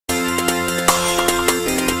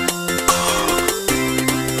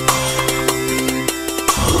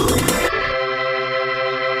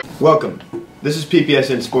Welcome. This is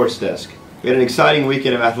PPSN Sports Desk. We had an exciting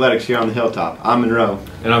weekend of athletics here on the Hilltop. I'm Monroe.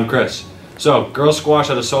 And I'm Chris. So, girls squash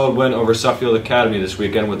had a solid win over Suffield Academy this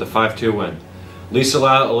weekend with a 5-2 win. Lisa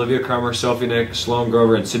Lau, Olivia Crummer, Sophie Nick, Sloan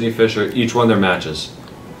Grover, and Sydney Fisher each won their matches.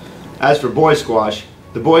 As for boys squash,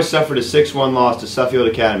 the boys suffered a 6-1 loss to Suffield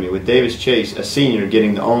Academy, with Davis Chase, a senior,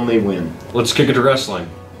 getting the only win. Let's kick it to wrestling.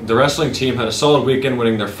 The wrestling team had a solid weekend,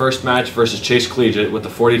 winning their first match versus Chase Collegiate with a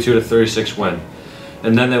 42-36 win.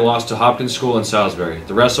 And then they lost to Hopkins School in Salisbury.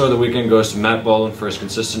 The wrestler of the weekend goes to Matt Baldwin for his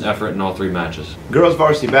consistent effort in all 3 matches. Girls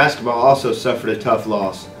varsity basketball also suffered a tough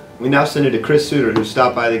loss. We now send it to Chris Suter, who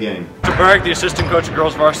stopped by the game. Mr. Berg, the assistant coach of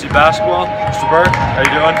girls varsity basketball. Mr. Berg, how you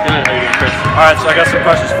doing? Good. How you doing, Chris? Alright, so I got some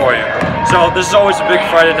questions for you. So this is always a big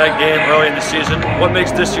Friday night game early in the season. What makes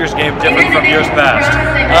this year's game different from years past?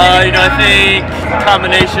 I think a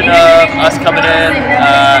combination of us coming in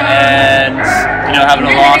and having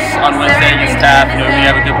a loss on Wednesday against TAF. We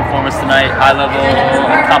have a good performance tonight, high level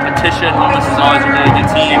of competition. This is always a really good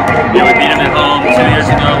team. We beat them at home 2 years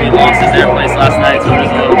ago. We lost at their place last night, so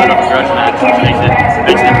there's a little bit of a grudge match, which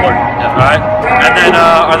makes it important. Yeah. All right. And then,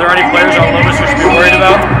 are there any players on Loomis we should be worried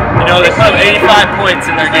about? They put up 85 points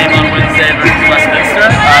in their game on Wednesday versus Westminster,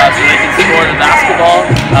 so they can score the basketball.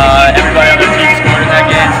 Everybody on their team scored in that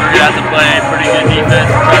game, so we're going to have to play pretty good defense.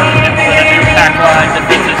 We're trying to implement a new pack line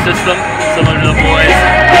defensive system, similar to the boys.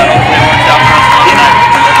 Hopefully it works out for us on tonight.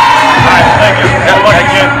 All right, thank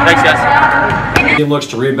you. Thanks, guys. The team looks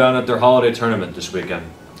to rebound at their holiday tournament this weekend.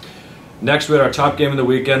 Next, we had our top game of the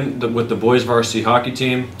weekend with the boys varsity hockey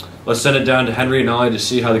team. Let's send it down to Henry and Ollie to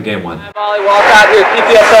see how the game went. I'm Ollie Walcott here at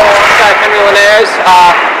PPSN alongside Henry Linares.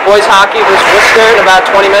 Boys hockey was Worcester in about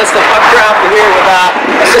 20 minutes. The puck drop. We're here with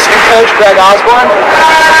assistant coach Greg Osborne.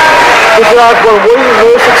 Mr. Osborne, what are you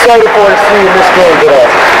most excited for to see in this game today?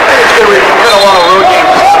 I think we've got a lot of road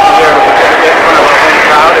games here. We're going to get in front of our home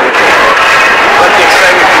crowd and let the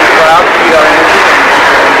excitement from the crowd feed our energy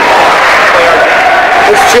and play our game.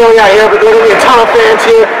 It's chilly out here, but there's going to be a ton of fans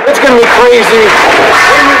here. It's going to be crazy.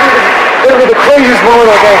 It's going to be the craziest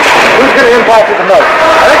moment of the game. Who's going to impact it the most?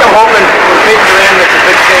 I think I'm hoping when Peyton Duran makes a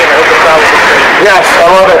big save, I hope the crowd will be great. Yes, I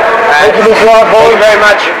love it. Thank you, Mr. Osborne. Thank you very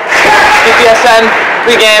much. PPSN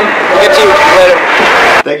pregame. We'll get to you later.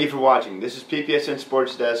 Thank you for watching. This is PPSN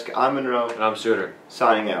Sports Desk. I'm Monroe. And I'm Suter.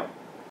 Signing out.